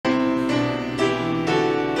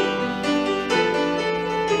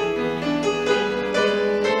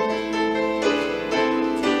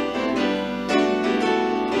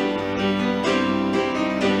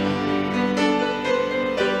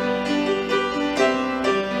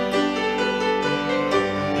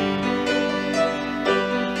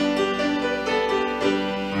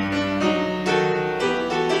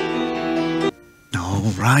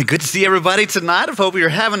right, good to see everybody tonight. I hope you're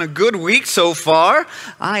having a good week so far.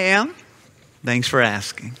 I am. Thanks for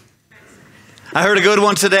asking. I heard a good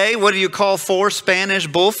one today. What do you call 4 Spanish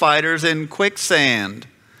bullfighters in quicksand?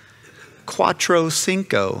 Cuatro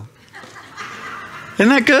cinco. Isn't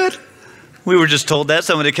that good? We were just told that.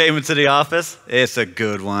 Somebody came into the office. It's a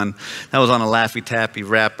good one. That was on a Laffy Taffy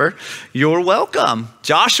wrapper. You're welcome.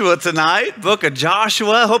 Joshua tonight, book of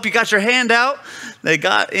Joshua. Hope you got your hand out. They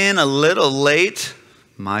got in a little late.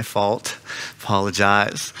 My fault.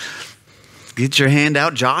 Apologize. Get your hand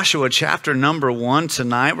out. Joshua chapter number 1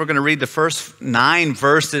 tonight. We're going to read the first 9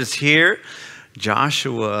 verses here.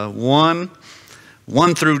 Joshua 1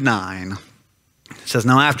 through 9. It says,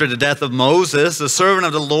 now after the death of Moses, the servant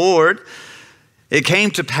of the Lord, it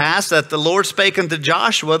came to pass that the Lord spake unto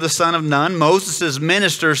Joshua, the son of Nun, Moses'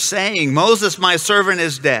 minister, saying, Moses, my servant,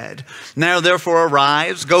 is dead. Now therefore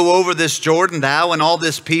arise, go over this Jordan, thou and all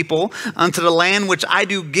this people, unto the land which I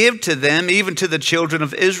do give to them, even to the children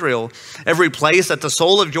of Israel. Every place that the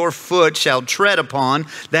sole of your foot shall tread upon,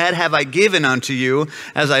 that have I given unto you,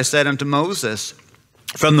 as I said unto Moses.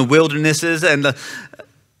 From the wildernesses and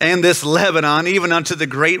this Lebanon, even unto the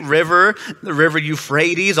great river, the river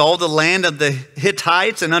Euphrates, all the land of the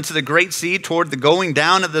Hittites, and unto the great sea toward the going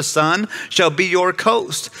down of the sun shall be your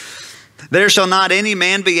coast. There shall not any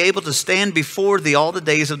man be able to stand before thee all the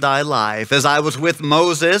days of thy life. As I was with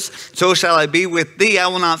Moses, so shall I be with thee. I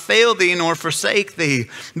will not fail thee nor forsake thee.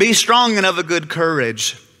 Be strong and of a good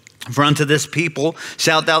courage. For unto this people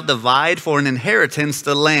shalt thou divide for an inheritance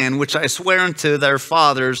the land which I swear unto their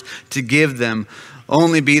fathers to give them.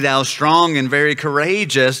 Only be thou strong and very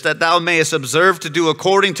courageous, that thou mayest observe to do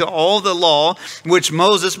according to all the law which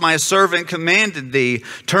Moses my servant commanded thee.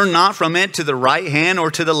 Turn not from it to the right hand or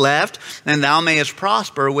to the left, and thou mayest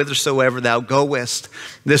prosper whithersoever thou goest.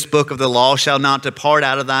 This book of the law shall not depart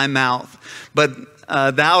out of thy mouth, but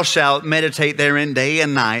thou shalt meditate therein day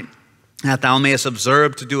and night, that thou mayest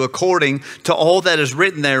observe to do according to all that is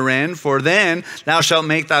written therein. For then thou shalt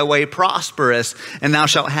make thy way prosperous, and thou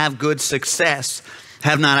shalt have good success.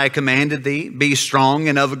 Have not I commanded thee? Be strong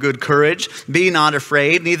and of a good courage. Be not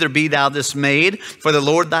afraid, neither be thou dismayed. For the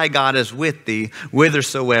Lord thy God is with thee,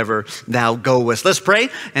 whithersoever thou goest. Let's pray,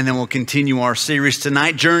 and then we'll continue our series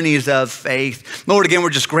tonight, Journeys of Faith. Lord, again, we're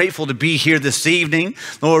just grateful to be here this evening.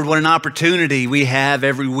 Lord, what an opportunity we have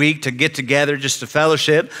every week to get together just to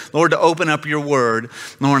fellowship. Lord, to open up your word.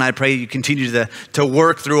 Lord, I pray you continue to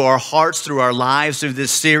work through our hearts, through our lives, through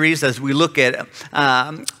this series as we look at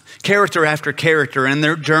character after character and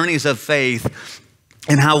their journeys of faith,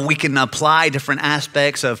 and how we can apply different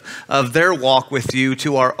aspects of their walk with you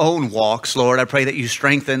to our own walks. Lord, I pray that you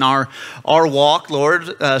strengthen our walk,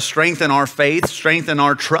 Lord, strengthen our faith, strengthen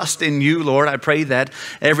our trust in you, Lord. I pray that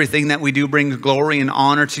everything that we do brings glory and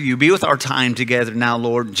honor to you. Be with our time together now,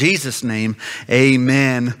 Lord. In Jesus' name,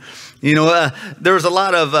 amen. You know, there was a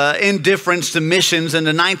lot of indifference to missions in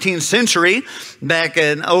the 19th century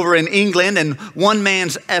over in England, and one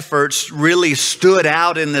man's efforts really stood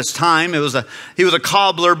out in this time. He was a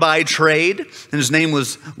cobbler by trade, and his name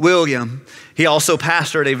was William. He also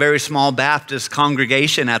pastored a very small Baptist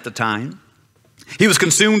congregation at the time. He was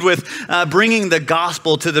consumed with bringing the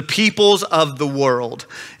gospel to the peoples of the world.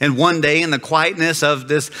 And one day, in the quietness of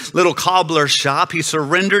this little cobbler shop, he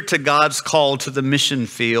surrendered to God's call to the mission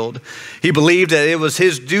field. He believed that it was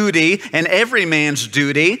his duty and every man's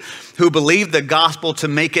duty who believed the gospel to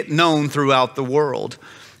make it known throughout the world.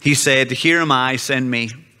 He said, "Here am I, send me."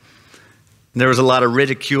 There was a lot of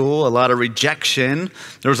ridicule, a lot of rejection.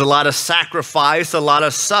 There was a lot of sacrifice, a lot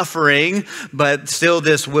of suffering, but still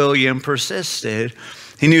this William persisted.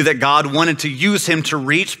 He knew that God wanted to use him to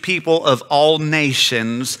reach people of all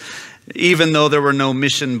nations, even though there were no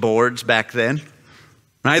mission boards back then.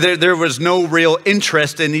 Right? There was no real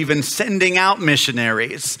interest in even sending out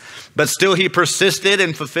missionaries, but still he persisted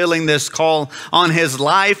in fulfilling this call on his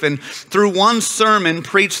life. And through one sermon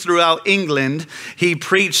preached throughout England, he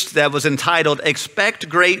preached that was entitled, "Expect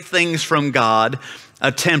Great Things from God,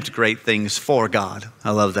 Attempt Great Things for God."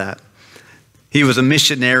 I love that. He was a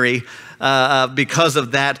missionary because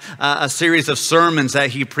of that, a series of sermons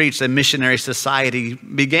that he preached, a missionary society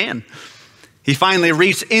began. He finally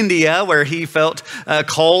reached India, where he felt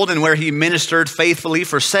called and where he ministered faithfully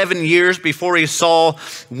for 7 years before he saw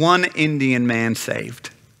one Indian man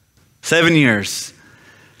saved. 7 years.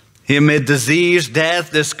 Amid disease,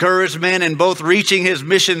 death, discouragement, and both reaching his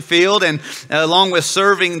mission field and along with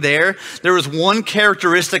serving there was one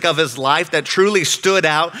characteristic of his life that truly stood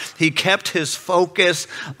out. He kept his focus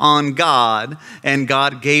on God, and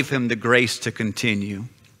God gave him the grace to continue.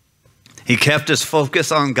 He kept his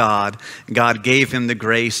focus on God. God gave him the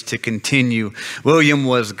grace to continue. William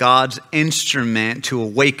was God's instrument to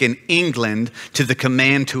awaken England to the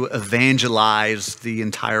command to evangelize the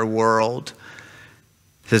entire world.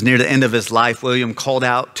 It says near the end of his life, William called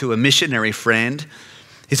out to a missionary friend.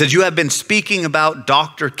 He said, "You have been speaking about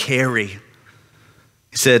Dr. Carey."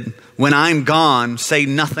 He said, "When I'm gone, say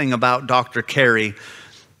nothing about Dr. Carey,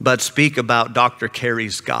 but speak about Dr.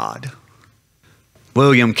 Carey's God."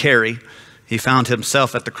 William Carey, he found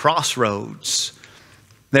himself at the crossroads.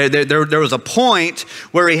 There was a point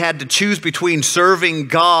where he had to choose between serving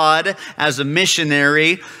God as a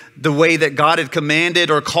missionary, the way that God had commanded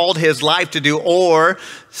or called his life to do, or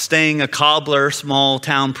staying a cobbler, small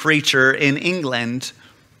town preacher in England.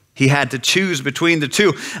 He had to choose between the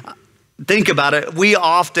two. Think about it. We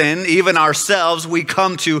often, even ourselves, we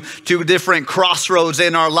come to different crossroads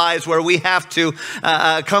in our lives where we have to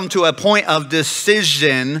come to a point of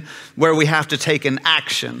decision where we have to take an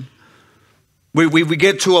action. We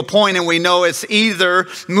get to a point and we know it's either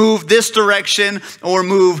move this direction or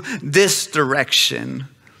move this direction.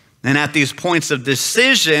 And at these points of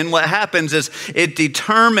decision, what happens is it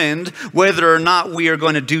determined whether or not we are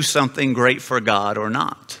going to do something great for God or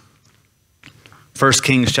not. 1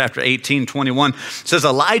 Kings chapter 18:21 says,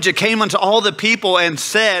 Elijah came unto all the people and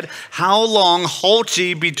said, "How long halt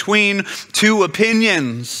ye between two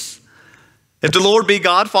opinions? If the Lord be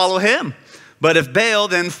God, follow him. But if Baal,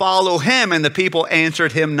 then follow him." And the people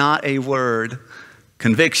answered him not a word.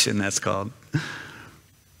 Conviction, that's called.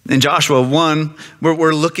 In Joshua 1,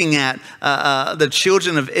 we're looking at the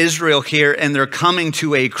children of Israel here, and they're coming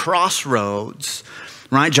to a crossroads.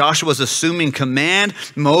 Right? Joshua's assuming command.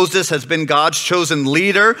 Moses has been God's chosen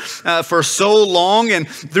leader for so long, and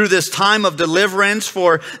through this time of deliverance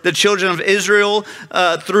for the children of Israel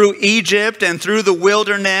through Egypt and through the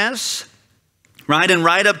wilderness. Right? And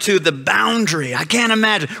right up to the boundary. I can't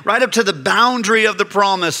imagine. Right up to the boundary of the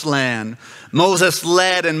promised land. Moses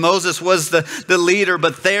led, and Moses was the leader,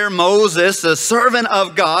 but there Moses, the servant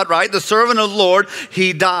of God, right, the servant of the Lord,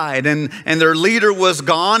 he died, and their leader was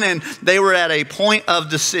gone, and they were at a point of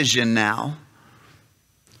decision now.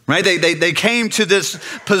 Right? They came to this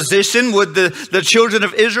position. Would the children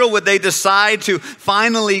of Israel, would they decide to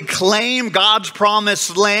finally claim God's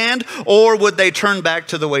promised land, or would they turn back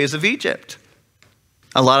to the ways of Egypt?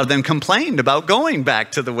 A lot of them complained about going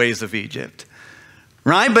back to the ways of Egypt.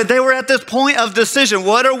 Right? But they were at this point of decision.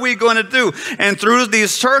 What are we going to do? And through these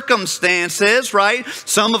circumstances, right,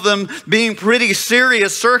 some of them being pretty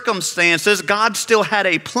serious circumstances, God still had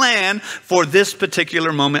a plan for this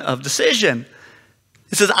particular moment of decision.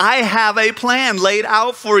 He says, I have a plan laid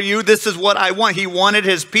out for you. This is what I want. He wanted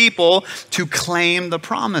his people to claim the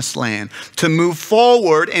promised land, to move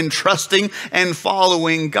forward in trusting and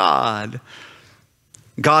following God.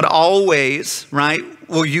 God always, right,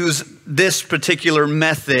 will use this particular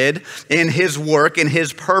method in his work, in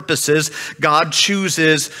his purposes. God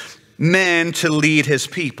chooses men to lead his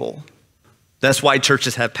people. That's why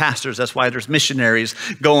churches have pastors. That's why there's missionaries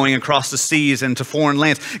going across the seas and to foreign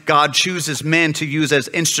lands. God chooses men to use as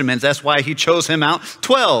instruments. That's why he chose him out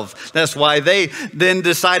 12. That's why they then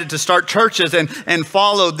decided to start churches and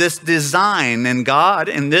follow this design. And God,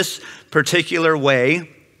 in this particular way,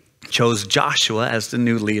 chose Joshua as the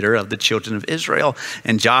new leader of the children of Israel.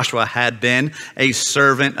 And Joshua had been a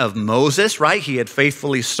servant of Moses, right? He had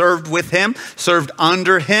faithfully served with him, served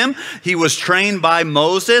under him. He was trained by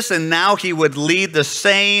Moses, and now he would lead the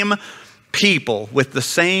same people with the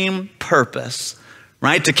same purpose,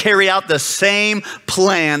 right? To carry out the same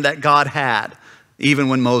plan that God had, even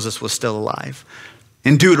when Moses was still alive.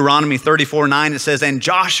 In Deuteronomy 34:9, it says, And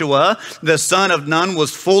Joshua, the son of Nun, was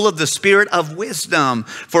full of the spirit of wisdom,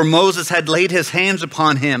 for Moses had laid his hands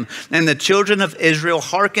upon him, and the children of Israel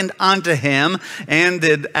hearkened unto him, and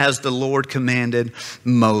did as the Lord commanded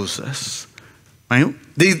Moses. Right?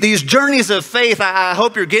 These journeys of faith, I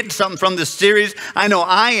hope you're getting something from this series. I know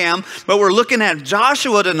I am, but we're looking at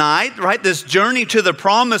Joshua tonight, right? This journey to the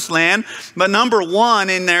promised land. But number one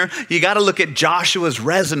in there, you got to look at Joshua's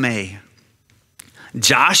resume.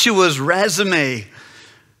 Joshua's resume.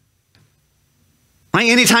 Right?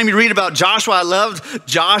 Anytime you read about Joshua, I loved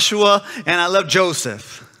Joshua and I love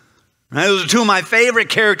Joseph. Right? Those are two of my favorite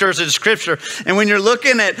characters in Scripture. And when you're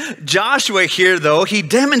looking at Joshua here, though, he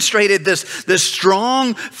demonstrated this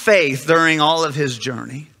strong faith during all of his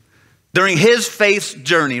journey. During his faith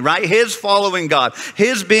journey, right? His following God,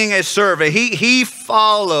 his being a servant. He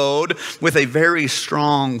followed with a very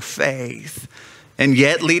strong faith. And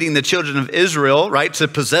yet leading the children of Israel, right, to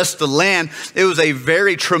possess the land, it was a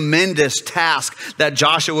very tremendous task that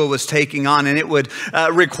Joshua was taking on. And it would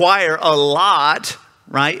require a lot,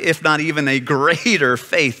 right? If not even a greater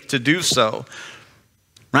faith to do so.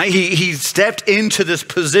 Right? He stepped into this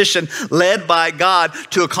position led by God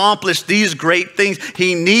to accomplish these great things.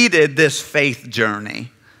 He needed this faith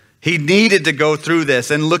journey. He needed to go through this.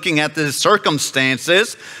 And looking at the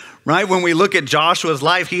circumstances, right? When we look at Joshua's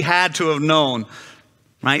life, he had to have known,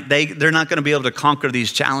 right? They're not going to be able to conquer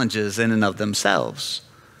these challenges in and of themselves.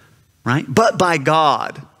 Right? But by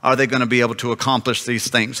God are they going to be able to accomplish these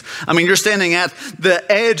things. I mean, you're standing at the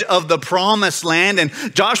edge of the promised land, and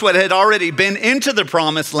Joshua had already been into the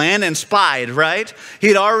promised land and spied, right?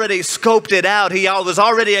 He'd already scoped it out. He was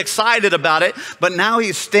already excited about it, but now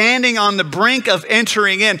he's standing on the brink of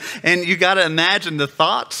entering in. And you got to imagine the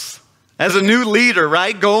thoughts as a new leader,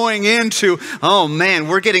 right? Going into, oh man,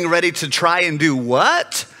 we're getting ready to try and do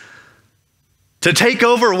what? To take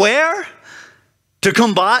over where? To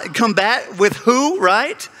combat with who,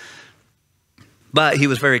 right? But he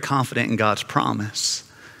was very confident in God's promise.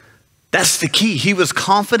 That's the key. He was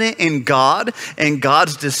confident in God and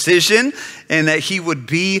God's decision, and that he would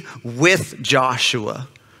be with Joshua.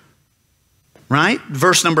 Right?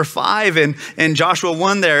 Verse number 5 in Joshua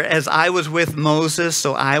 1 there, as I was with Moses,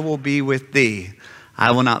 so I will be with thee.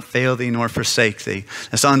 I will not fail thee nor forsake thee.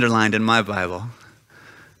 That's underlined in my Bible.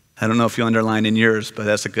 I don't know if you underlined in yours, but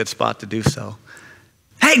that's a good spot to do so.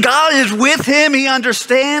 Hey, God is with him. He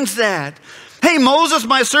understands that. Hey, Moses,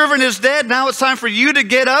 my servant, is dead. Now it's time for you to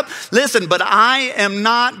get up. Listen, but I am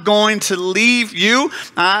not going to leave you.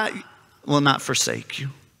 I will not forsake you.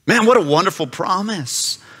 Man, what a wonderful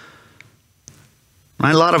promise.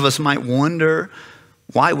 A lot of us might wonder,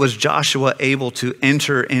 why was Joshua able to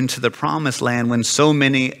enter into the promised land when so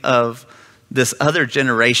many of this other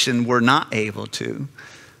generation were not able to?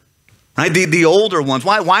 Right? The older ones,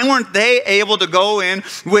 why weren't they able to go in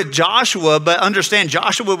with Joshua? But understand,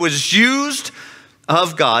 Joshua was used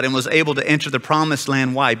of God and was able to enter the promised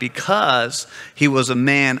land. Why? Because he was a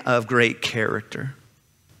man of great character.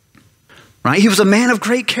 Right? He was a man of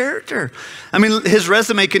great character. I mean, his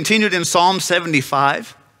resume continued in Psalm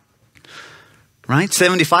 75. Right?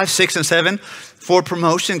 75, 6 and 7. For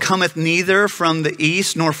promotion cometh neither from the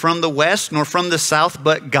east, nor from the west, nor from the south,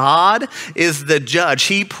 but God is the judge.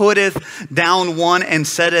 He putteth down one and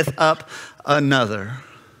setteth up another.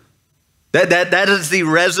 That is the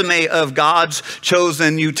resume of God's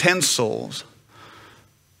chosen utensils.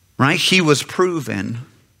 Right? He was proven.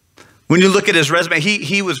 When you look at his resume,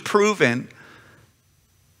 he was proven.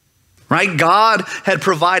 Right? God had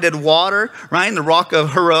provided water, right? In the rock of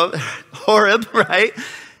Horeb, right?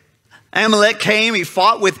 Amalek came, he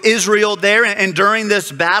fought with Israel there, and during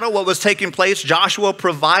this battle, what was taking place, Joshua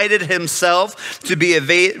provided himself to be a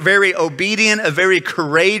very obedient, a very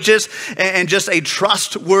courageous, and just a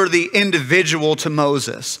trustworthy individual to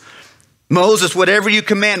Moses. Moses, whatever you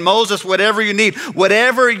command. Moses, whatever you need.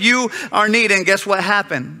 Whatever you are needing. And guess what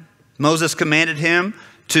happened? Moses commanded him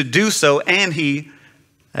to do so, and he,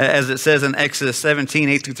 as it says in Exodus 17,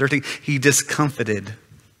 8 through 13, he discomfited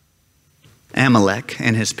Amalek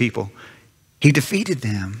and his people. He defeated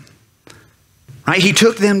them. Right? He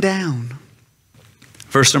took them down.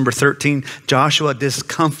 Verse number 13, Joshua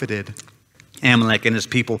discomfited Amalek and his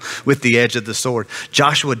people with the edge of the sword.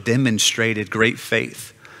 Joshua demonstrated great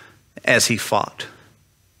faith as he fought,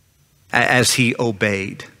 as he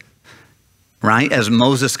obeyed. Right? As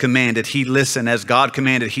Moses commanded, he listened. As God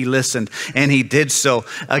commanded, he listened. And he did so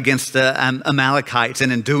against the Amalekites.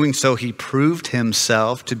 And in doing so, he proved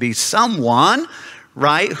himself to be someone,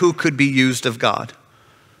 right, who could be used of God.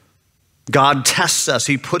 God tests us.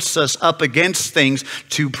 He puts us up against things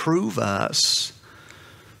to prove us.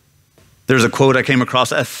 There's a quote I came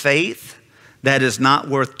across: a faith that is not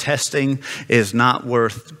worth testing is not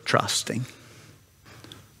worth trusting.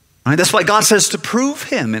 Right? That's why God says to prove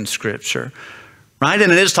him in Scripture. Right?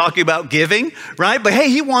 And it is talking about giving, right? But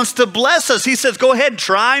hey, he wants to bless us. He says, go ahead,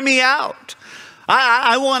 try me out.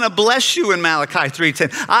 I want to bless you in Malachi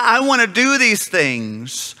 3:10. I want to do these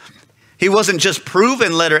things. He wasn't just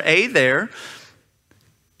proven, letter A there.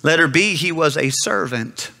 Letter B, he was a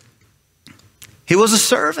servant. He was a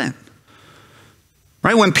servant.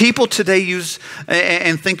 Right? When people today use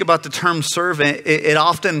and think about the term servant, it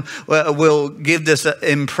often will give this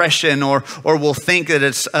impression or will think that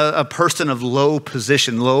it's a person of low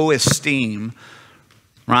position, low esteem.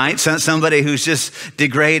 Right? Somebody who's just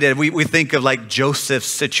degraded. We think of like Joseph's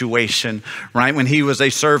situation, right? When he was a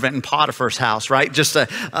servant in Potiphar's house, right? Just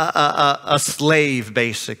a slave,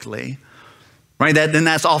 basically. Right? Then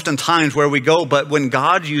that's oftentimes where we go. But when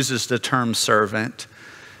God uses the term servant,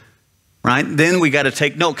 right, then we got to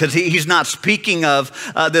take note, because he's not speaking of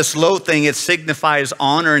this low thing. It signifies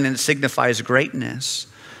honor and it signifies greatness.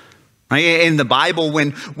 Right? In the Bible,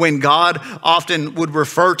 when God often would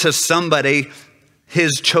refer to somebody,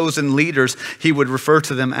 his chosen leaders, he would refer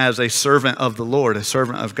to them as a servant of the Lord, a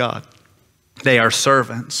servant of God. They are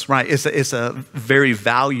servants, right? It's a very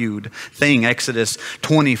valued thing. Exodus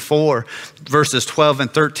 24, verses 12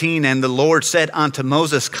 and 13. And the Lord said unto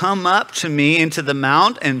Moses, come up to me into the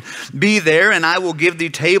mount and be there, and I will give thee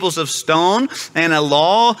tables of stone and a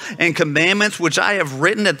law and commandments which I have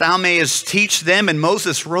written, that thou mayest teach them. And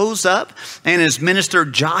Moses rose up, and his minister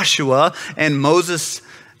Joshua and Moses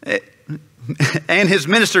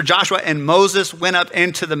went up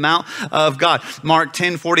into the mount of God. Mark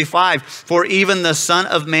 10:45, for even the Son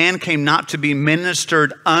of Man came not to be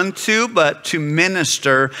ministered unto, but to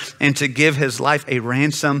minister and to give his life a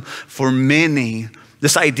ransom for many.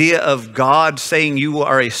 This idea of God saying you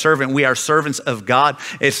are a servant, we are servants of God,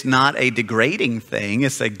 it's not a degrading thing,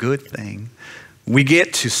 it's a good thing. We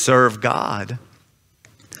get to serve God.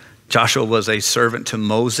 Joshua was a servant to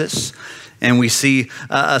Moses. And we see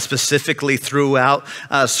specifically throughout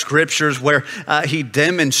scriptures where he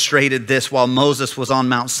demonstrated this while Moses was on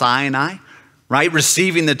Mount Sinai, right?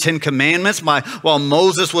 Receiving the 10 Commandments while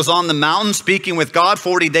Moses was on the mountain speaking with God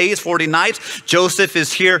 40 days, 40 nights. Joseph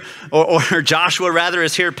is here, or Joshua rather,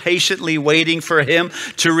 is here patiently waiting for him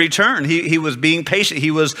to return. He was being patient. He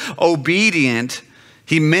was obedient.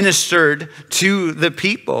 He ministered to the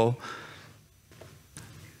people.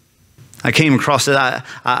 I came across it.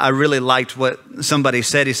 I really liked what somebody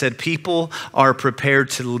said. He said, people are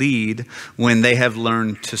prepared to lead when they have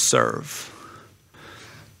learned to serve.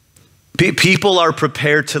 People are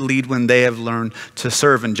prepared to lead when they have learned to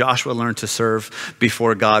serve. And Joshua learned to serve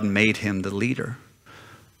before God made him the leader.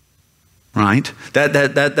 Right?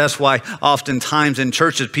 That's why oftentimes in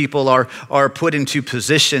churches people are put into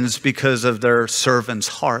positions because of their servant's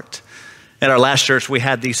heart. At our last church, we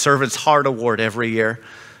had the Servant's Heart Award every year.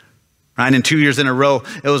 Right? And 2 years in a row,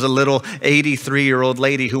 it was a little 83-year-old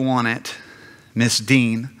lady who won it, Miss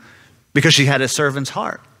Dean, because she had a servant's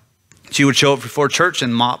heart. She would show up before church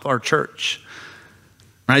and mop our church.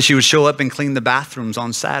 Right? She would show up and clean the bathrooms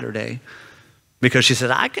on Saturday because she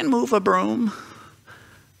said, I can move a broom.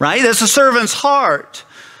 Right? That's a servant's heart.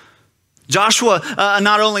 Joshua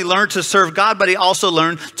not only learned to serve God, but he also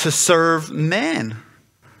learned to serve men.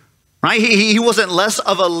 Right? He wasn't less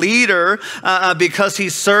of a leader because he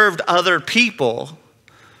served other people.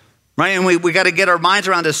 Right? And we got to get our minds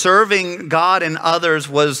around it. Serving God and others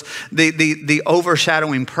was the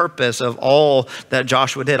overshadowing purpose of all that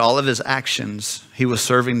Joshua did. All of his actions. He was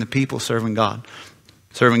serving the people, serving God.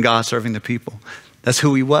 Serving God, serving the people. That's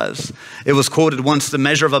who he was. It was quoted once, the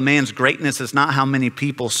measure of a man's greatness is not how many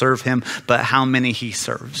people serve him, but how many he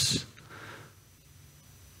serves.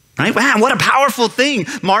 Right? Wow, what a powerful thing.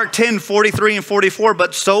 Mark 10:43 and 44.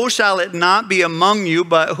 But so shall it not be among you,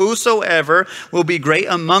 but whosoever will be great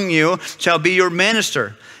among you shall be your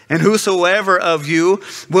minister. And whosoever of you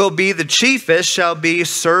will be the chiefest shall be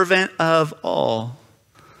servant of all.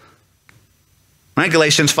 Right?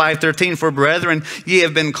 Galatians 5:13, for brethren, ye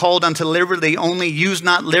have been called unto liberty, only use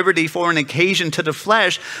not liberty for an occasion to the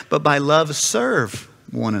flesh, but by love serve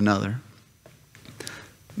one another.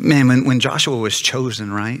 Man, when Joshua was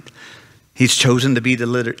chosen, right? He's chosen to be the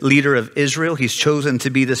leader of Israel. He's chosen to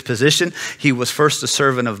be this position. He was first a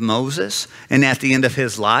servant of Moses. And at the end of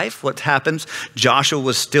his life, what happens? Joshua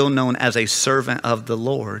was still known as a servant of the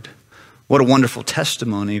Lord. What a wonderful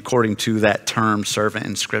testimony according to that term, servant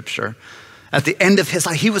in Scripture. At the end of his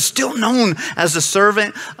life, he was still known as a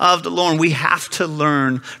servant of the Lord. We have to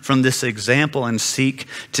learn from this example and seek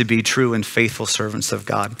to be true and faithful servants of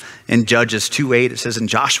God. In Judges 2:8, it says, and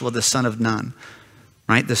Joshua the son of Nun,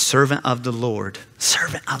 right, the servant of the Lord,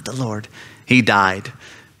 he died,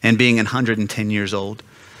 and being 110 years old.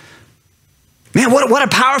 Man, what a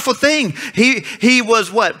powerful thing. He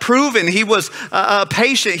was what? Proven. He was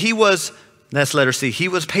patient. He was, that's letter C, he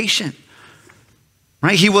was patient.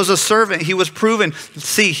 Right? He was a servant. He was proven.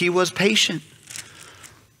 See, he was patient.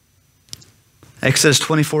 Exodus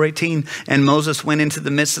 24:18, and Moses went into the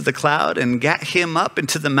midst of the cloud and got him up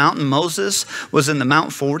into the mountain. Moses was in the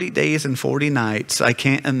mount 40 days and 40 nights. I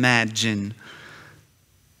can't imagine.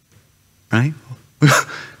 Right?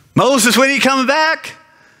 Moses, when are you coming back?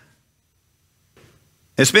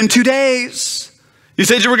 It's been 2 days. You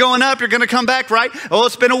said you were going up. You're going to come back, right? Oh,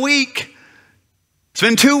 it's been a week. It's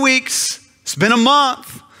been 2 weeks. It's been a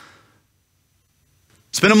month.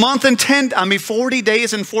 It's been a month and 40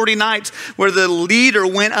 days and 40 nights where the leader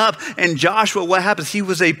went up. And Joshua, what happens? He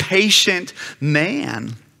was a patient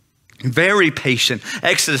man. Very patient.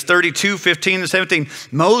 Exodus 32:15 and 17.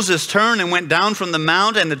 Moses turned and went down from the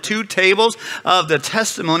mount, and the 2 tables of the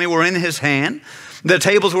testimony were in his hand. The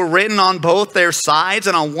tables were written on both their sides,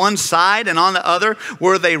 and on one side and on the other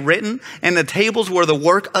were they written. And the tables were the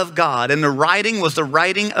work of God, and the writing was the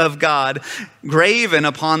writing of God graven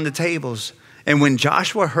upon the tables. And when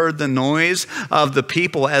Joshua heard the noise of the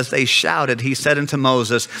people as they shouted, he said unto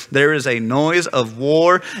Moses, there is a noise of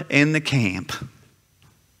war in the camp.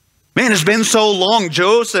 Man, it's been so long.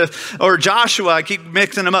 Joshua, I keep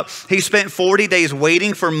mixing them up. He spent 40 days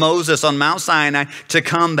waiting for Moses on Mount Sinai to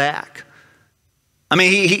come back. I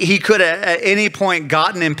mean, he could have at any point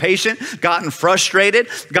gotten impatient, gotten frustrated,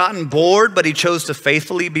 gotten bored, but he chose to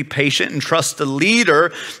faithfully be patient and trust the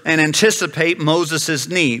leader and anticipate Moses'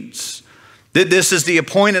 needs. This is the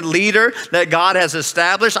appointed leader that God has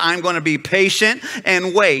established. I'm going to be patient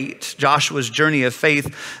and wait. Joshua's journey of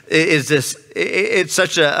faith is this. It's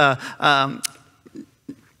such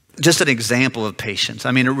just an example of patience.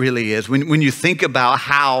 I mean, it really is. When you think about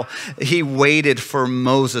how he waited for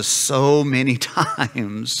Moses so many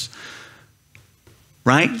times,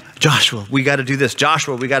 right? Joshua, we got to do this.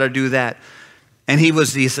 Joshua, we got to do that. And he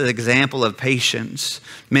was this example of patience.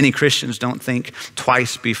 Many Christians don't think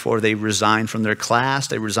twice before they resign from their class.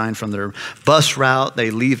 They resign from their bus route.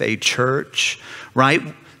 They leave a church, right?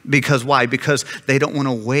 Because why? Because they don't want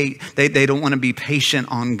to wait. They don't want to be patient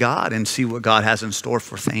on God and see what God has in store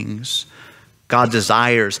for things. God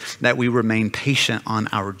desires that we remain patient on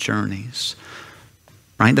our journeys,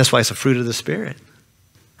 right? That's why it's a fruit of the Spirit,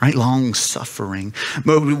 right? Long suffering,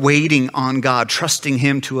 waiting on God, trusting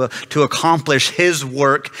him to accomplish his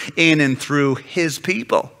work in and through his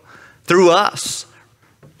people, through us.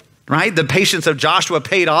 Right? The patience of Joshua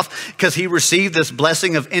paid off because he received this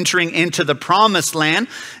blessing of entering into the promised land.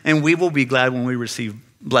 And we will be glad when we receive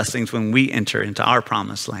blessings when we enter into our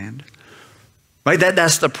promised land. Right?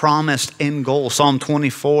 That's the promised end goal. Psalm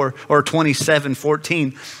 24 or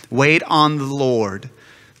 27:14. Wait on the Lord.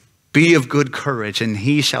 Be of good courage, and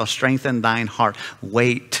he shall strengthen thine heart.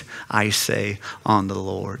 Wait, I say, on the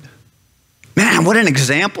Lord. Man, what an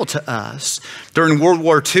example to us. During World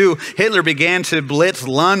War II, Hitler began to blitz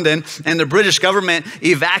London, and the British government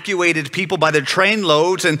evacuated people by the train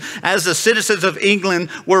loads. And as the citizens of England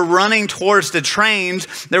were running towards the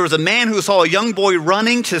trains, there was a man who saw a young boy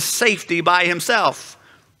running to safety by himself.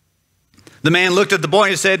 The man looked at the boy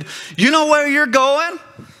and said, "You know where you're going?"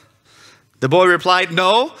 The boy replied,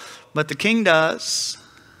 "No, but the king does."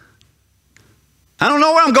 "I don't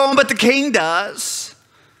know where I'm going, but the king does."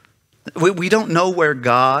 We don't know where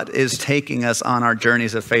God is taking us on our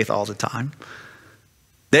journeys of faith all the time.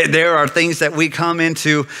 There are things that we come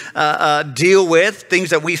into deal with, things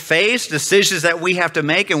that we face, decisions that we have to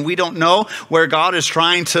make, and we don't know where God is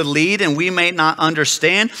trying to lead, and we may not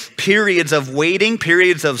understand. Periods of waiting,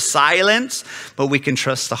 periods of silence, but we can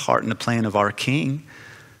trust the heart and the plan of our King.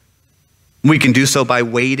 We can do so by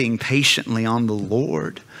waiting patiently on the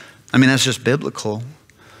Lord. I mean, that's just biblical.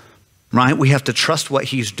 Right? We have to trust what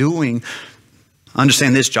he's doing.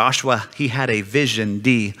 Understand this, Joshua, he had a vision,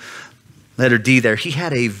 D. Letter D there. He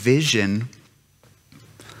had a vision.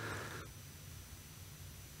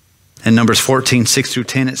 In Numbers 14, 6 through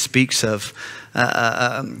 10, it speaks of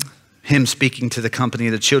him speaking to the company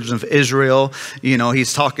of the children of Israel. You know,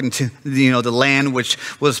 he's talking to, the land which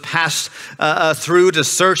was passed through to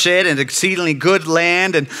search it, an exceedingly good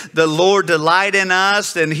land. And the Lord delight in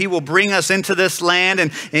us, and he will bring us into this land.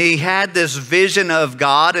 And he had this vision of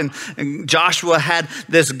God. And Joshua had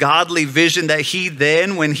this godly vision that he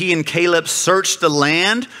then, when he and Caleb searched the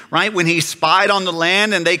land, right? When he spied on the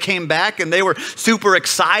land and they came back and they were super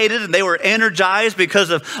excited and they were energized because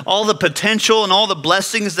of all the potential and all the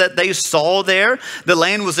blessings that they saw there. The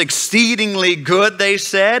land was exceedingly good, they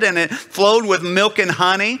said, and it flowed with milk and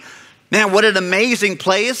honey. Man, what an amazing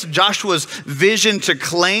place. Joshua's vision to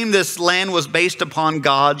claim this land was based upon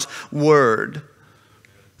God's word.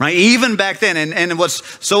 Right? Even back then, and what's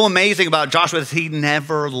so amazing about Joshua is he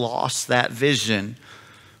never lost that vision.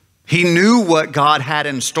 He knew what God had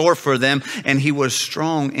in store for them, and he was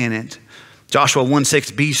strong in it. Joshua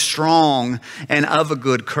 1:6, be strong and of a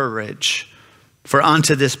good courage. For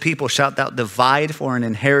unto this people shalt thou divide for an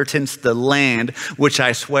inheritance the land which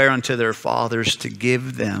I swear unto their fathers to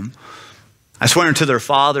give them. I swear unto their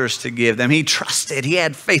fathers to give them. He trusted, he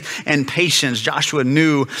had faith and patience. Joshua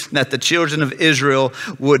knew that the children of Israel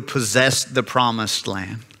would possess the promised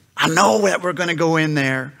land. I know that we're going to go in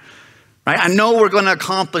there, right? I know we're going to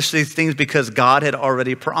accomplish these things because God had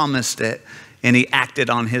already promised it, and he acted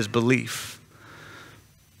on his belief.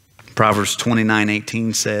 Proverbs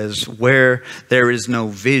 29:18 says, where there is no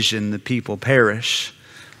vision, the people perish,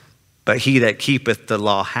 but he that keepeth the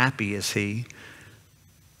law, happy is he.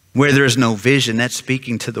 Where there is no vision, that's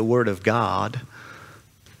speaking to the word of God.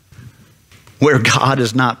 Where God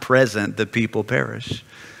is not present, the people perish.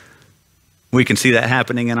 We can see that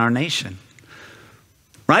happening in our nation.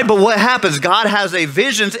 Right? But what happens? God has a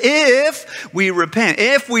vision. If we repent,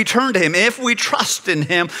 if we turn to him, if we trust in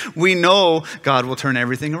him, we know God will turn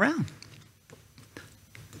everything around.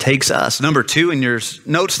 Takes us. Number 2 in your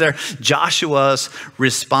notes there, Joshua's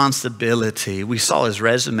responsibility. We saw his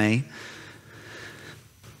resume.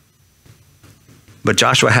 But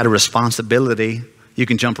Joshua had a responsibility. You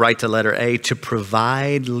can jump right to letter A, to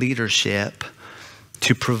provide leadership.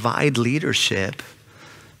 To provide leadership.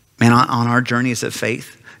 Man, on our journeys of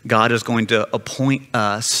faith, God is going to appoint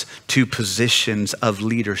us to positions of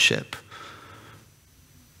leadership.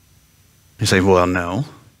 You say, well, no,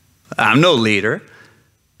 I'm no leader.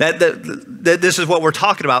 This is what we're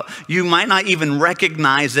talking about. You might not even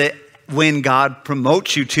recognize it when God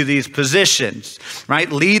promotes you to these positions,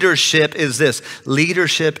 right? Leadership is this.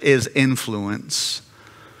 Leadership is influence.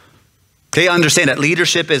 Okay, understand that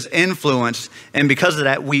leadership is influence, and because of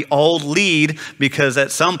that, we all lead because at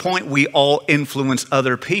some point we all influence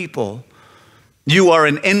other people. You are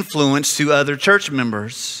an influence to other church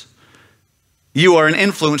members. You are an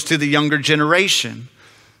influence to the younger generation.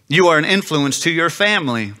 You are an influence to your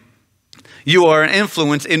family. You are an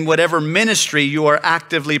influence in whatever ministry you are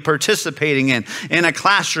actively participating in a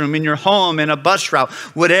classroom, in your home, in a bus route,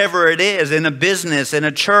 whatever it is, in a business, in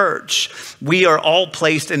a church. We are all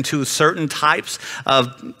placed into certain types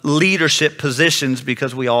of leadership positions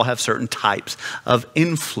because we all have certain types of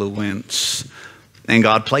influence. And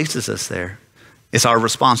God places us there. It's our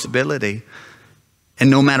responsibility. And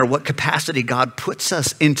no matter what capacity God puts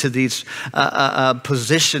us into these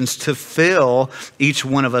positions to fill, each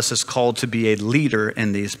one of us is called to be a leader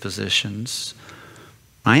in these positions.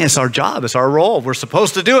 Right? It's our job. It's our role. We're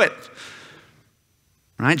supposed to do it.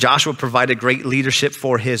 Right? Joshua provided great leadership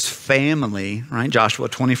for his family. Right? Joshua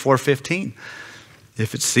 24:15.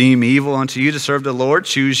 If it seem evil unto you to serve the Lord,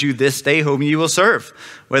 choose you this day whom you will serve,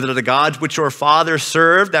 whether the gods which your fathers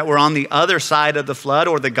served that were on the other side of the flood,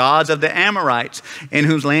 or the gods of the Amorites in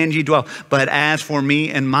whose land ye dwell. But as for me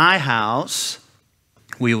and my house,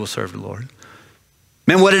 we will serve the Lord.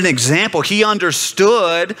 Man, what an example. He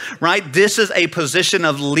understood, right? This is a position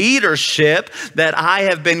of leadership that I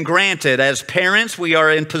have been granted. As parents, we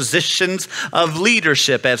are in positions of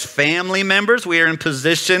leadership. As family members, we are in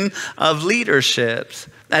position of leadership.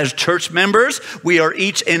 As church members, we are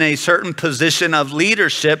each in a certain position of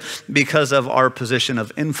leadership because of our position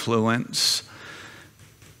of influence.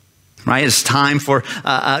 Right? It's time for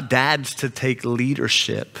dads to take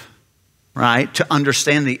leadership. Right? To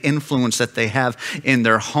understand the influence that they have in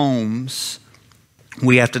their homes.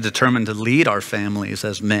 We have to determine to lead our families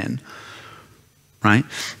as men. Right?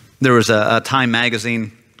 There was a Time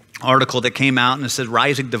magazine article that came out and it said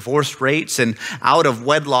rising divorce rates and out of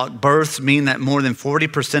wedlock births mean that more than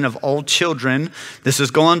 40% of all children, this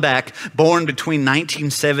is going back, born between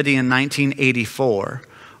 1970 and 1984,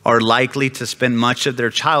 are likely to spend much of their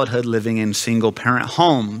childhood living in single parent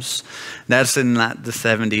homes. That's in the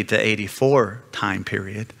 70 to 84 time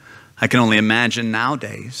period. I can only imagine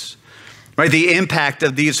nowadays. Right? The impact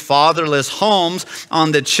of these fatherless homes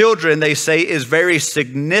on the children, they say, is very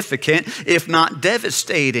significant, if not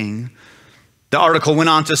devastating. The article went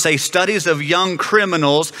on to say studies of young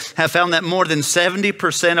criminals have found that more than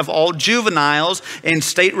 70% of all juveniles in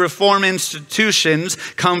state reform institutions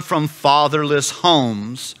come from fatherless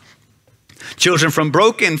homes. Children from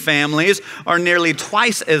broken families are nearly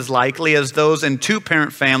twice as likely as those in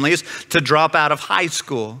two-parent families to drop out of high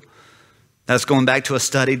school. That's going back to a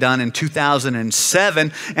study done in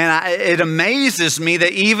 2007. And it amazes me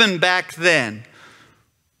that even back then,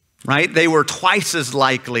 right, they were twice as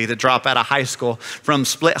likely to drop out of high school from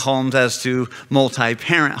split homes as to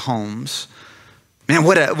multi-parent homes. Man,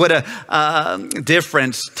 what a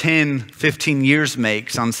difference 10, 15 years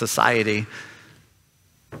makes on society.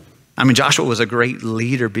 I mean, Joshua was a great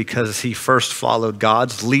leader because he first followed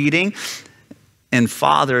God's leading, and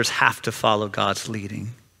fathers have to follow God's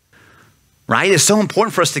leading. Right? It's so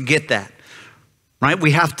important for us to get that. Right?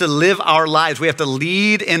 We have to live our lives. We have to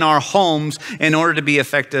lead in our homes in order to be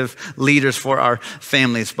effective leaders for our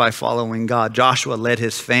families by following God. Joshua led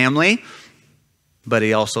his family, but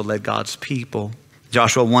he also led God's people.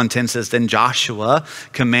 Joshua 1:10 says, then Joshua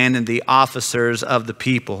commanded the officers of the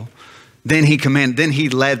people. Then he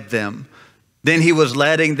led them. Then he was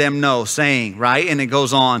letting them know, saying, right? And it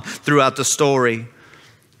goes on throughout the story,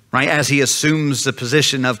 right? As he assumes the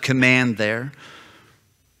position of command there.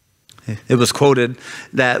 It was quoted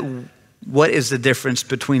that what is the difference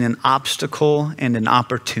between an obstacle and an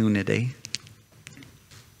opportunity?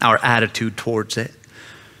 Our attitude towards it.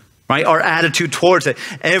 right? Our attitude towards it.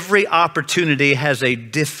 Every opportunity has a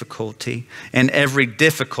difficulty, and every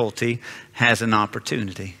difficulty has an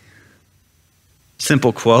opportunity.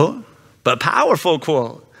 Simple quote, but powerful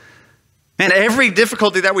quote. Man, every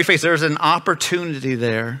difficulty that we face, there's an opportunity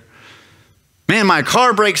there. Man, my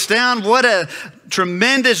car breaks down. What a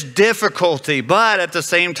tremendous difficulty. But at the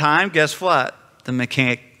same time, guess what? The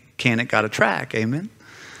mechanic got a track, amen?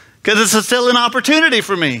 Because it's still an opportunity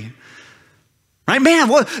for me. Right, man,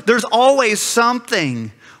 there's always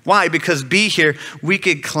something. Why? Because be here, we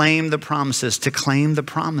could claim the promises. To claim the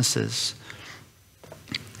promises.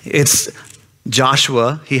 It's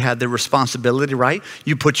Joshua, he had the responsibility, right?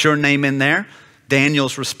 You put your name in there.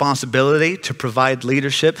 Daniel's responsibility to provide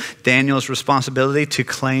leadership. Daniel's responsibility to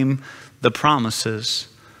claim the promises.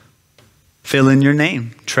 Fill in your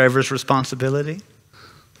name. Trevor's responsibility.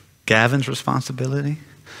 Gavin's responsibility.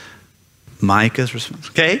 Micah's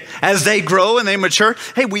responsibility. Okay? As they grow and they mature,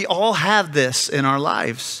 hey, we all have this in our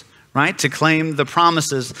lives, right? To claim the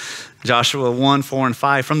promises. Joshua 1, 4, and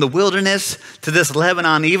 5. From the wilderness to this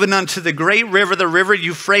Lebanon, even unto the great river, the river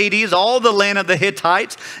Euphrates, all the land of the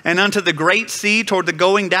Hittites, and unto the great sea toward the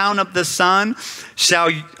going down of the sun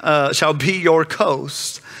shall be your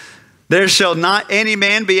coast. There shall not any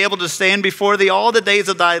man be able to stand before thee all the days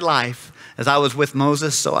of thy life. As I was with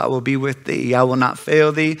Moses, so I will be with thee. I will not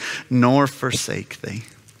fail thee, nor forsake thee.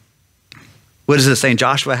 What is it saying?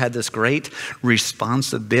 Joshua had this great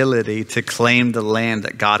responsibility to claim the land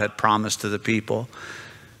that God had promised to the people.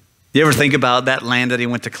 You ever think about that land that he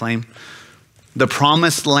went to claim? The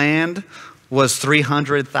promised land was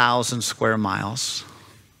 300,000 square miles.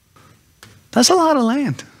 That's a lot of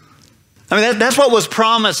land. I mean, that's what was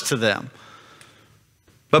promised to them.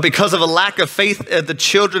 But because of a lack of faith of the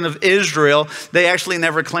children of Israel, they actually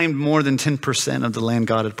never claimed more than 10% of the land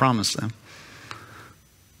God had promised them.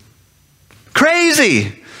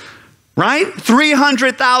 Crazy, right?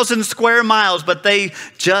 300,000 square miles, but they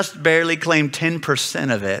just barely claimed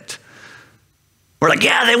 10% of it. We're like,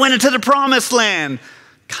 yeah, they went into the promised land.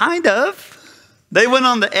 Kind of. They went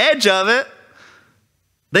on the edge of it.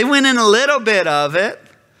 They went in a little bit of it.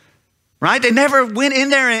 Right? They never went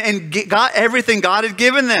in there and got everything God had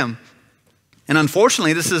given them. And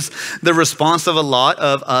unfortunately, this is the response of a lot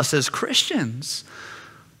of us as Christians.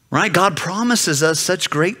 Right? God promises us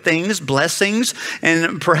such great things, blessings,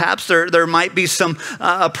 and perhaps there might be some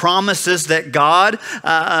promises that God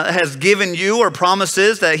has given you, or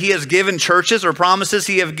promises that he has given churches, or promises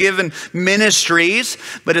he has given ministries,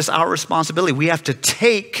 but it's our responsibility. We have to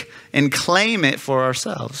take and claim it for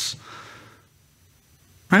ourselves.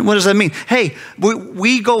 Right? What does that mean? Hey,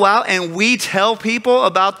 we go out and we tell people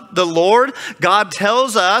about the Lord. God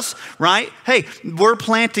tells us, right? Hey, we're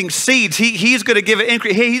planting seeds. He's going to give it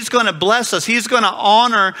increase. He's going to bless us. He's going to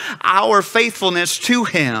honor our faithfulness to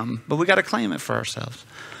him. But we got to claim it for ourselves.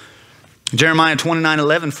 Jeremiah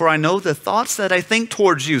 29:11, for I know the thoughts that I think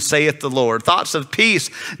towards you, saith the Lord. Thoughts of peace,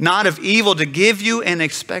 not of evil, to give you an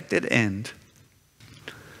expected end.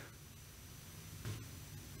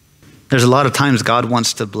 There's a lot of times God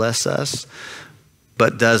wants to bless us,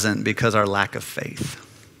 but doesn't because of our lack of faith.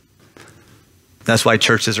 That's why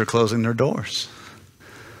churches are closing their doors.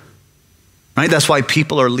 Right? That's why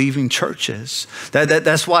people are leaving churches.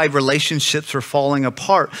 That's why relationships are falling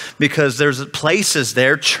apart, because there's places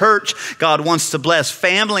there. Church, God wants to bless.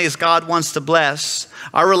 Families, God wants to bless.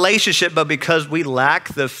 Our relationship, but because we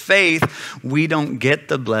lack the faith, we don't get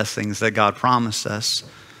the blessings that God promised us.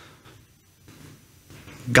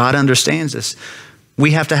 God understands this.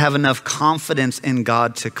 We have to have enough confidence in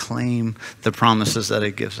God to claim the promises that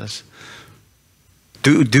he gives us.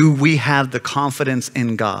 Do we have the confidence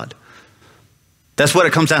in God? That's what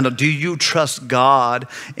it comes down to. Do you trust God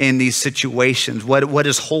in these situations? What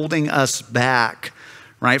is holding us back,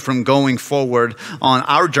 right, from going forward on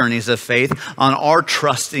our journeys of faith, on our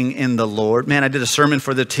trusting in the Lord? Man, I did a sermon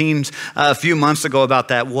for the teens a few months ago about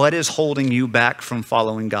that. What is holding you back from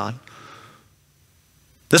following God?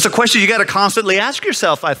 This is a question you got to constantly ask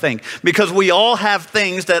yourself, I think, because we all have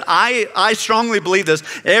things that I strongly believe this.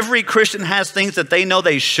 Every Christian has things that they know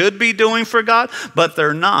they should be doing for God, but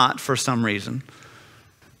they're not for some reason.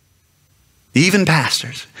 Even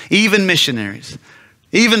pastors, even missionaries,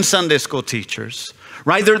 even Sunday school teachers,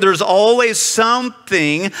 right? There's always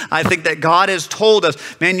something, I think, that God has told us,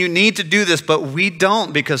 man, you need to do this, but we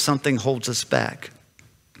don't because something holds us back.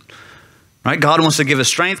 Right? God wants to give us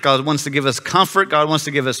strength. God wants to give us comfort. God wants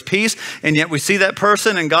to give us peace. And yet we see that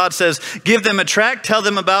person and God says, give them a tract, tell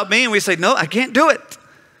them about me. And we say, no, I can't do it.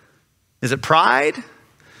 Is it pride?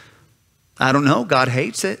 I don't know. God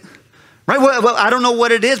hates it. Right? Well, I don't know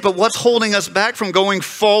what it is, but what's holding us back from going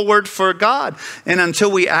forward for God? And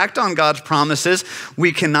until we act on God's promises,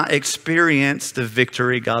 we cannot experience the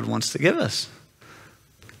victory God wants to give us.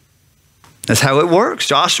 That's how it works.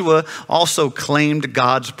 Joshua also claimed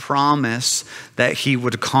God's promise that he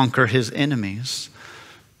would conquer his enemies.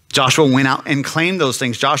 Joshua went out and claimed those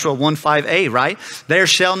things. Joshua 1:5a, right? There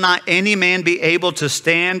shall not any man be able to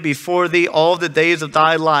stand before thee all the days of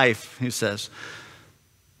thy life, he says.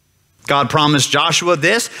 God promised Joshua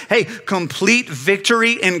this, hey, complete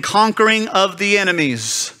victory in conquering of the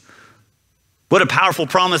enemies. What a powerful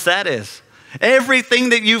promise that is. Everything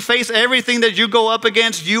that you face, everything that you go up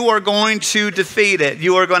against, you are going to defeat it.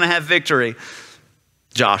 You are going to have victory.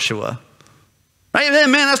 Joshua. Right?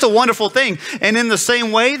 Man, that's a wonderful thing. And in the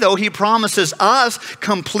same way, though, he promises us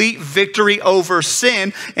complete victory over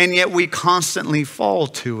sin, and yet we constantly fall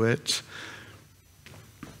to it.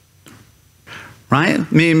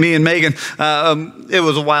 Right? Me and Megan, it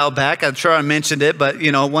was a while back. I'm sure I mentioned it, but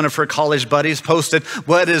one of her college buddies posted,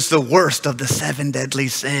 what is the worst of the 7 deadly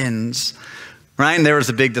sins? Right? And there was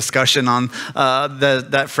a big discussion on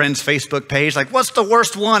that friend's Facebook page. Like, what's the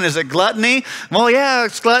worst one? Is it gluttony? Well, yeah,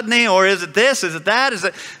 it's gluttony. Or is it this? Is it that?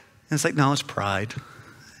 And it's like, no, it's pride.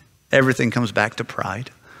 Everything comes back to pride.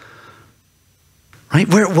 Right?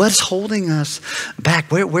 What's holding us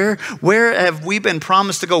back? Where have we been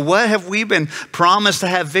promised to go? What have we been promised to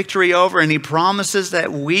have victory over? And he promises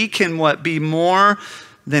that we can be more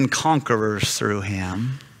than conquerors through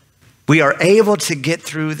him. We are able to get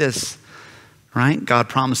through this. Right? God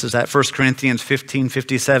promises that. 1 Corinthians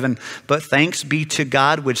 15:57. But thanks be to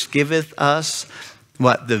God which giveth us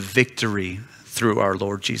the victory through our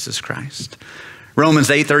Lord Jesus Christ. Romans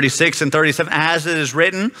 8:36 and 37, as it is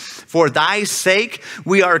written, for thy sake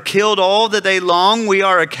we are killed all the day long. We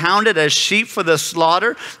are accounted as sheep for the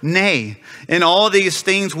slaughter. Nay, in all these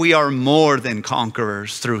things we are more than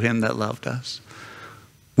conquerors through him that loved us.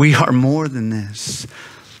 We are more than this.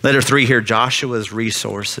 Letter 3 here, Joshua's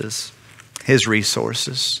resources. His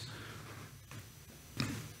resources.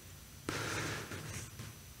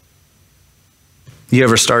 You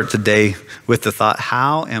ever start the day with the thought,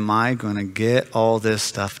 how am I going to get all this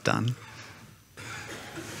stuff done?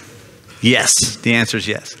 Yes, the answer is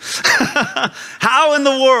yes. How in the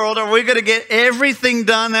world are we going to get everything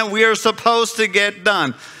done that we are supposed to get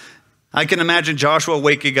done? I can imagine Joshua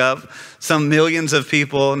waking up, some millions of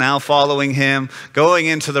people now following him, going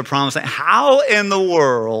into the promised land. How in the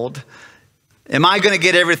world am I going to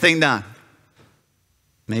get everything done?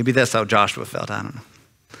 Maybe that's how Joshua felt, I don't know.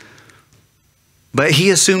 But he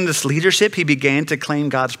assumed this leadership. He began to claim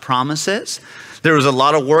God's promises. There was a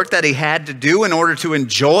lot of work that he had to do in order to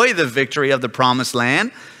enjoy the victory of the promised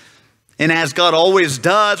land. And as God always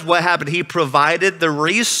does, what happened? He provided the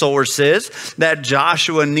resources that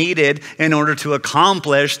Joshua needed in order to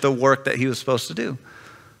accomplish the work that he was supposed to do.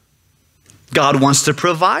 God wants to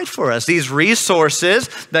provide for us. These resources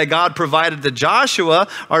that God provided to Joshua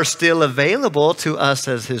are still available to us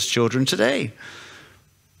as his children today.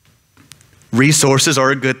 Resources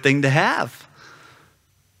are a good thing to have,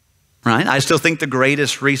 right? I still think the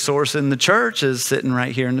greatest resource in the church is sitting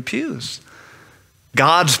right here in the pews.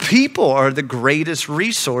 God's people are the greatest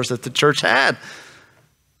resource that the church had.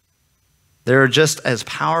 They're just as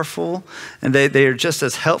powerful and they are just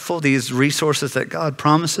as helpful, these resources that God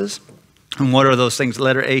promises. And what are those things?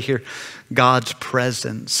 Letter A here, God's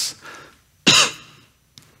presence.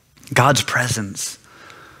 God's presence.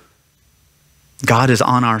 God is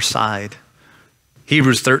on our side.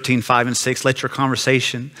 Hebrews 13:5 and 6, let your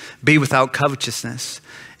conversation be without covetousness,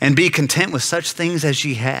 and be content with such things as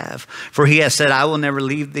ye have. For he has said, I will never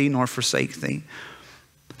leave thee nor forsake thee.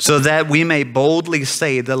 So that we may boldly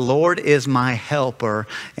say, the Lord is my helper,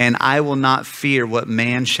 and I will not fear what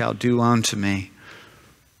man shall do unto me.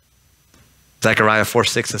 Zechariah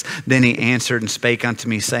 4:6 says, then he answered and spake unto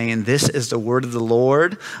me, saying, this is the word of the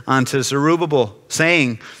Lord unto Zerubbabel,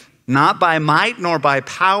 saying, not by might nor by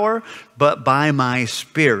power, but by my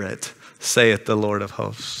spirit, saith the Lord of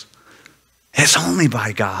hosts. It's only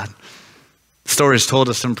by God. Stories told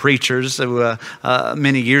us some preachers who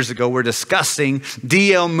many years ago were discussing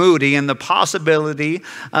D.L. Moody and the possibility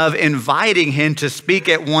of inviting him to speak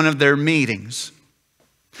at one of their meetings.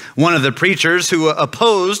 One of the preachers who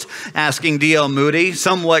opposed asking D.L. Moody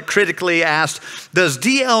somewhat critically asked, does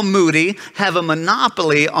D.L. Moody have a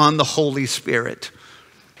monopoly on the Holy Spirit?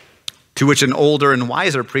 To which an older and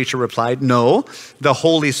wiser preacher replied, no, the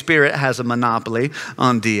Holy Spirit has a monopoly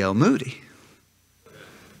on D.L. Moody.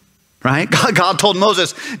 Right? God told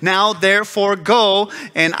Moses, now therefore go,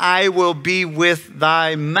 and I will be with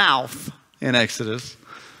thy mouth in Exodus.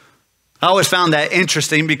 I always found that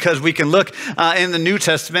interesting because we can look in the New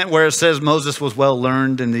Testament where it says Moses was well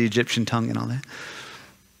learned in the Egyptian tongue and all that.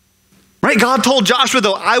 Right? God told Joshua,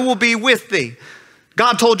 though, I will be with thee.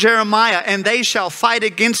 God told Jeremiah, and they shall fight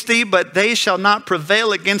against thee, but they shall not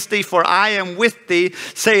prevail against thee, for I am with thee,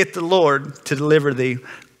 saith the Lord, to deliver thee.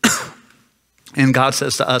 And God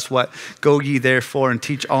says to us, what? Go ye therefore and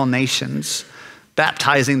teach all nations,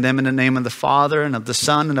 baptizing them in the name of the Father and of the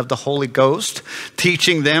Son and of the Holy Ghost,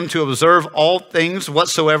 teaching them to observe all things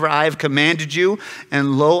whatsoever I have commanded you.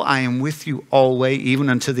 And lo, I am with you always, even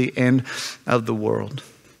unto the end of the world.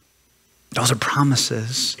 Those are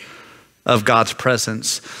promises of God's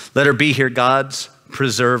presence. Let her be here God's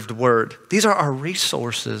preserved word. These are our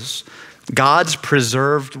resources. God's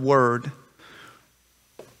preserved word.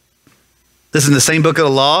 This is the same book of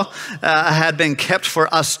the law had been kept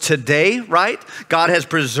for us today, right? God has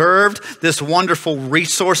preserved this wonderful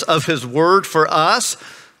resource of his word for us.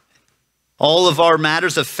 All of our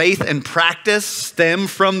matters of faith and practice stem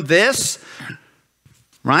from this,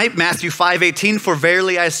 right? Matthew 5:18, for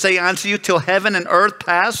verily I say unto you, till heaven and earth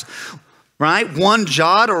pass, right? One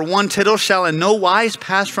jot or one tittle shall in no wise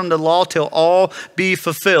pass from the law till all be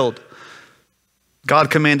fulfilled.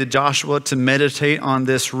 God commanded Joshua to meditate on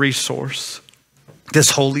this resource,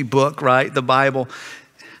 this holy book, right? The Bible.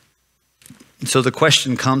 So the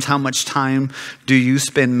question comes, how much time do you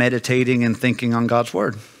spend meditating and thinking on God's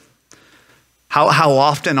word? How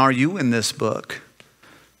often are you in this book?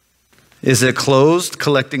 Is it closed,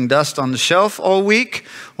 collecting dust on the shelf all week?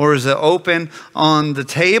 Or is it open on the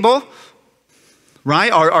table?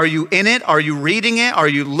 Right? Are you in it? Are you reading it? Are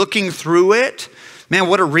you looking through it? Man,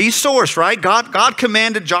 what a resource, right? God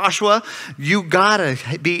commanded Joshua, you gotta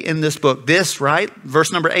be in this book. This, right?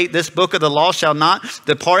 Verse number 8, this book of the law shall not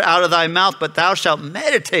depart out of thy mouth, but thou shalt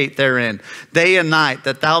meditate therein day and night,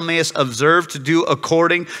 that thou mayest observe to do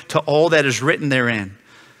according to all that is written therein.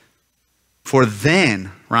 For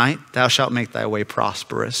then, right, thou shalt make thy way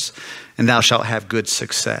prosperous, and thou shalt have good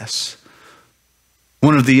success.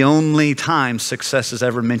 One of the only times success is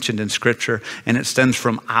ever mentioned in Scripture, and it stems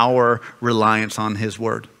from our reliance on his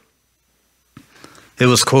word. It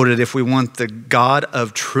was quoted, if we want the God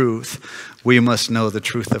of truth, we must know the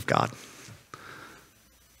truth of God.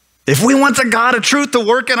 If we want the God of truth to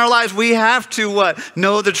work in our lives, we have to what?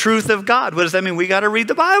 Know the truth of God. What does that mean? We got to read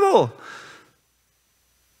the Bible.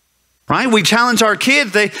 Right? We challenge our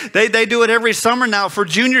kids. They do it every summer now for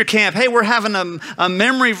junior camp. Hey, we're having a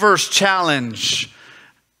memory verse challenge.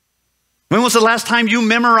 When was the last time you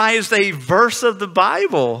memorized a verse of the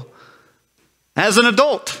Bible as an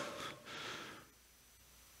adult?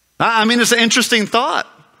 I mean, it's an interesting thought.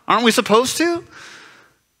 Aren't we supposed to?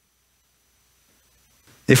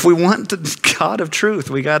 If we want the God of truth,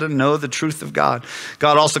 we got to know the truth of God.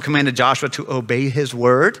 God also commanded Joshua to obey his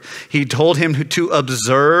word. He told him to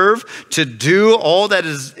observe, to do all that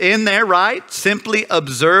is in there, right? Simply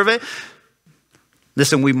observe it.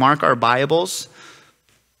 Listen, we mark our Bibles,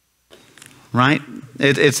 right?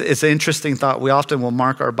 It's an interesting thought. We often will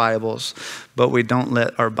mark our Bibles, but we don't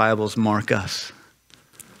let our Bibles mark us.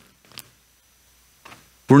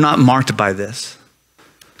 We're not marked by this.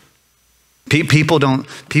 People don't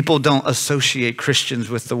associate Christians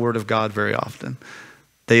with the word of God very often.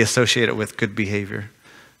 They associate it with good behavior.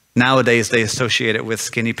 Nowadays, they associate it with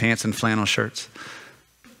skinny pants and flannel shirts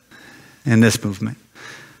in this movement.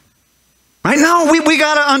 Right now, we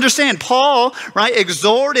got to understand, Paul, right,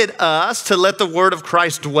 exhorted us to let the word of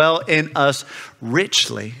Christ dwell in us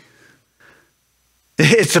richly.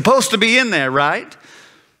 It's supposed to be in there, right?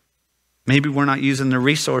 Maybe we're not using the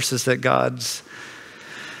resources that God's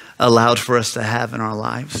allowed for us to have in our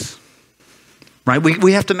lives, right?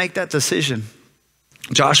 We have to make that decision.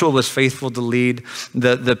 Joshua was faithful to lead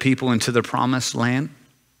the people into the promised land,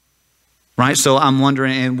 right? So I'm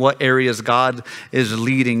wondering in what areas God is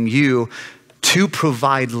leading you to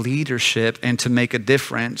provide leadership and to make a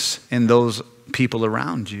difference in those people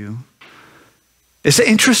around you. It's an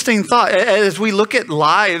interesting thought. As we look at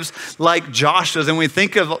lives like Joshua's and we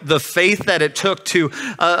think of the faith that it took to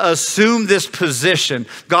assume this position.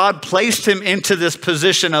 God placed him into this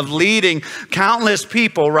position of leading countless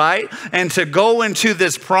people, right? And to go into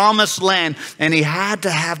this promised land. And he had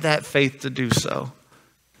to have that faith to do so.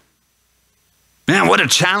 Man, what a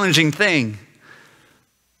challenging thing.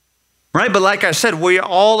 Right? But like I said, we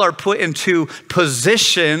all are put into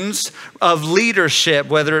positions of leadership,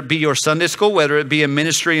 whether it be your Sunday school, whether it be a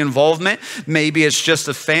ministry involvement, maybe it's just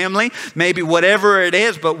a family, maybe whatever it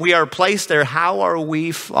is, but we are placed there. How are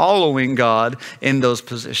we following God in those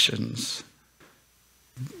positions?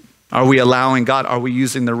 Are we allowing God? Are we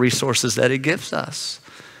using the resources that he gives us?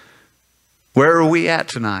 Where are we at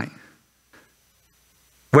tonight?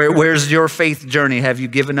 Where's your faith journey? Have you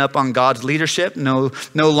given up on God's leadership? No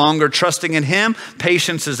longer trusting in him?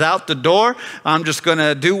 Patience is out the door. I'm just going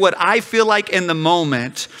to do what I feel like in the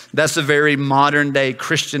moment. That's a very modern day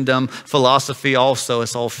Christendom philosophy also.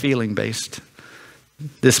 It's all feeling based.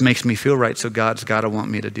 This makes me feel right, so God's got to want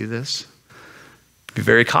me to do this. Be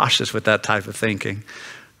very cautious with that type of thinking,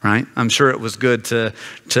 right? I'm sure it was good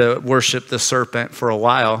to worship the serpent for a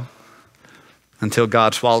while until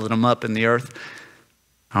God swallowed him up in the earth.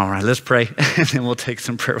 All right, let's pray, and then we'll take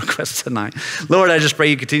some prayer requests tonight. Lord, I just pray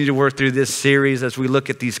you continue to work through this series as we look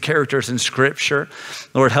at these characters in Scripture.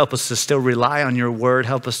 Lord, help us to still rely on your word.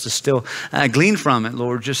 Help us to still glean from it,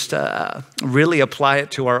 Lord. Just really apply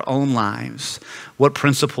it to our own lives. What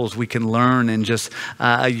principles we can learn and just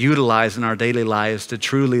utilize in our daily lives to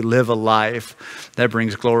truly live a life that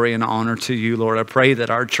brings glory and honor to you, Lord. I pray that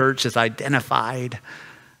our church is identified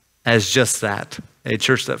as just that, a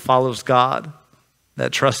church that follows God,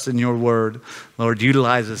 that trusts in your word, Lord,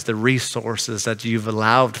 utilizes the resources that you've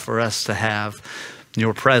allowed for us to have.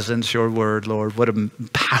 Your presence, your word, Lord, what a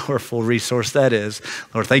powerful resource that is.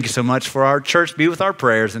 Lord, thank you so much for our church. Be with our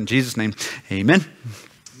prayers. In Jesus' name, amen.